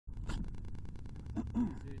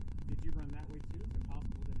Did you run that way too? Is it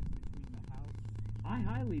possible that it's between the house? I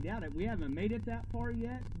highly doubt it. We haven't made it that far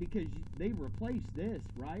yet because they replaced this,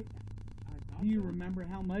 right? Do you remember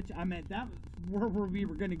how much? I meant that was where we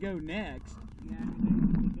were going to go next. Yeah, I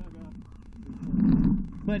mean, they dug up.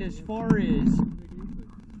 But as far as,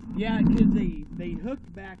 yeah, because they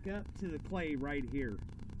hooked back up to the clay right here.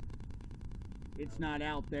 It's not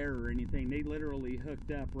out there or anything. They literally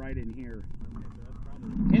hooked up right in here. Okay, so that's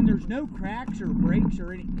probably. And there's no cracks or breaks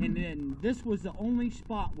or any. And then this was the only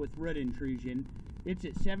spot with root intrusion. It's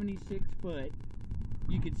at 76 foot.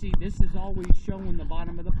 You can see this is always showing the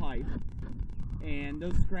bottom of the pipe. And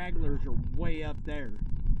those stragglers are way up there.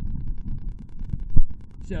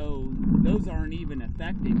 So those aren't even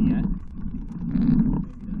affected yet.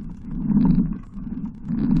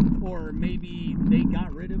 Or maybe they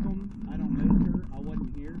got rid of them. I don't know, sir. I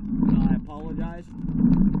wasn't here, so I apologize.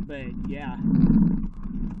 But yeah,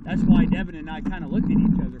 that's why Devin and I kind of looked at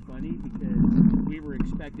each other funny, because we were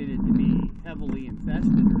expecting it to be heavily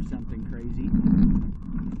infested or something crazy.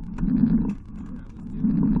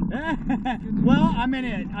 Well, I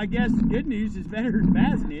mean, I guess good news is better than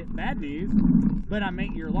bad news. But I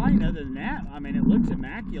mean, your line, other than that, I mean, it looks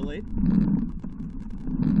immaculate.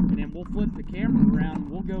 And then we'll flip the camera around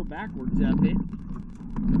and we'll go backwards up it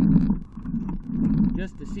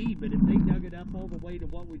just to see. But if they dug it up all the way to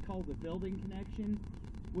what we call the building connection,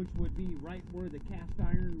 which would be right where the cast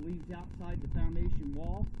iron leaves outside the foundation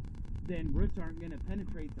wall, then roots aren't going to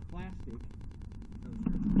penetrate the plastic.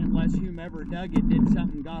 Unless whomever dug it did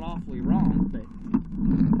something god awfully wrong, but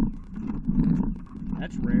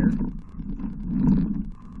that's rare.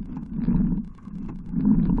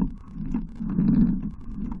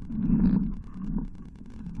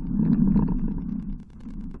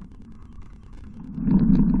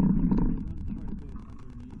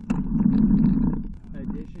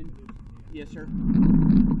 Addition? Yes, sir.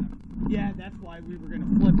 Yeah, that's why we were going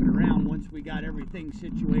to flip it around once we got everything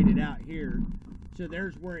situated out here. So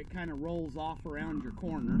there's where it kind of rolls off around your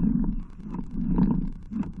corner.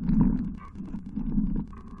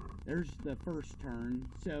 There's the first turn.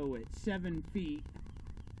 So at 7 feet,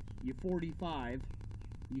 you 45,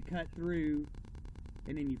 you cut through,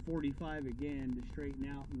 and then you 45 again to straighten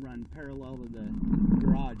out and run parallel to the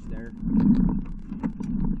garage there.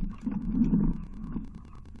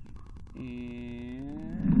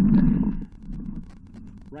 And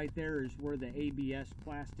right there is where the ABS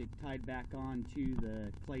plastic tied back on to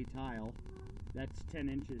the clay tile. That's 10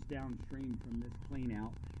 inches downstream from this clean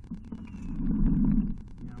out.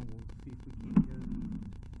 Now we'll see if we can't go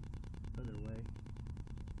the other way.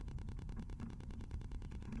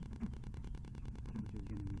 Which is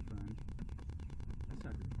going to be fun. That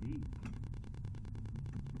sucker's deep.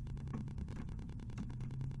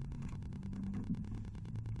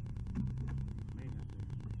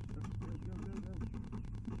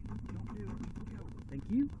 Thank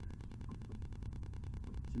you.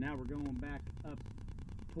 So now we're going back up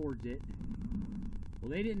towards it. Well,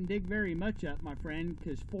 they didn't dig very much up, my friend,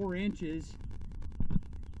 because 4 inches,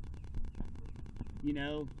 you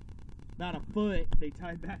know, about a foot, they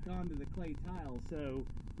tied back onto the clay tile. So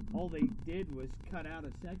all they did was cut out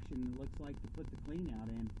a section, it looks like, to put the clean out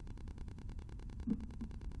in.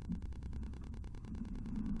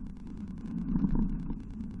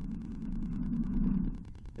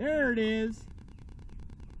 There it is.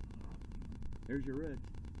 There's your roots.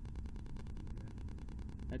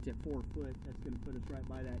 That's at 4 foot. That's going to put us right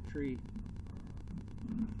by that tree.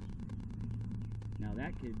 Now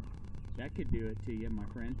that could do it to you, my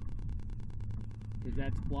friend, because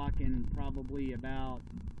that's blocking probably about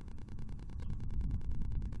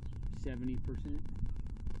 70%,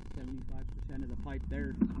 75% of the pipe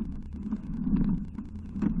there.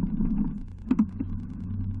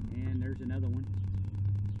 And there's another one.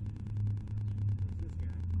 This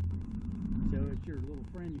guy. So it's your little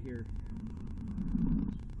friend here.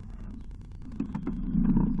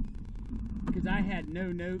 Because I had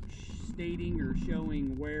no notes stating or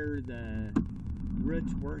showing where the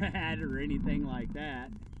roots were at or anything like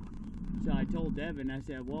that. So I told Devin, I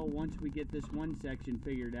said, well, once we get this one section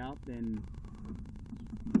figured out, then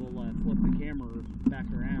we'll flip the camera back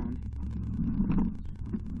around.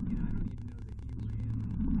 You know, I don't even know that he ran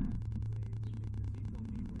that way with it, because he told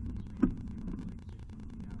me when he ran, he was like 50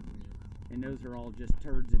 feet out way around. And those are all just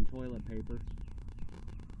turds and toilet paper.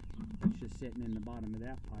 That's just sitting in the bottom of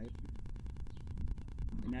that pipe.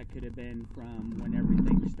 And that could have been from when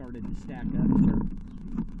everything started to stack up, sir,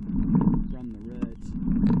 from the roots.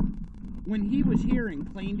 When he was here and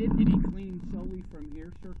cleaned it, did he clean solely from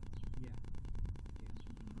here, sir? Yeah.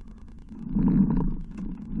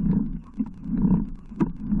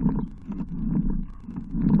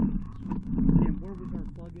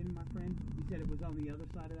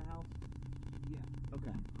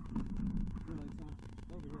 Okay. No, it's not.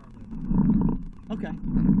 Over here on the. Okay.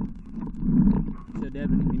 So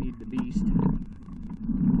Devin, we need the Beast.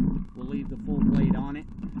 We'll leave the full blade on it.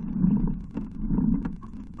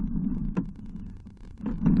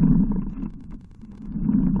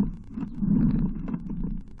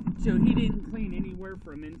 So he didn't clean anywhere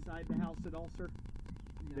from inside the house at all, sir?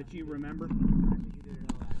 No, That you remember? I think you did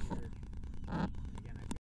it all out here.